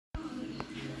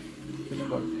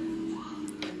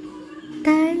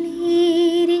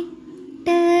തളിരിട്ട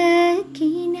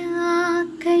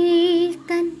കിനാക്കൾ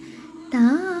തൻ താമരമാല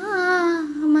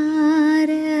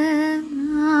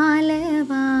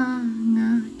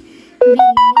വാങ്ങാൻ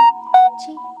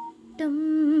വിളിച്ചിട്ടും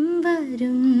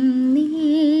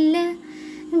വരുന്നില്ല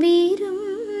വിരുന്നുകാരൻ.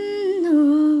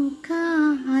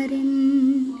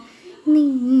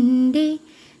 നിന്റെ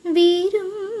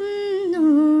വിരുന്നുകാരൻ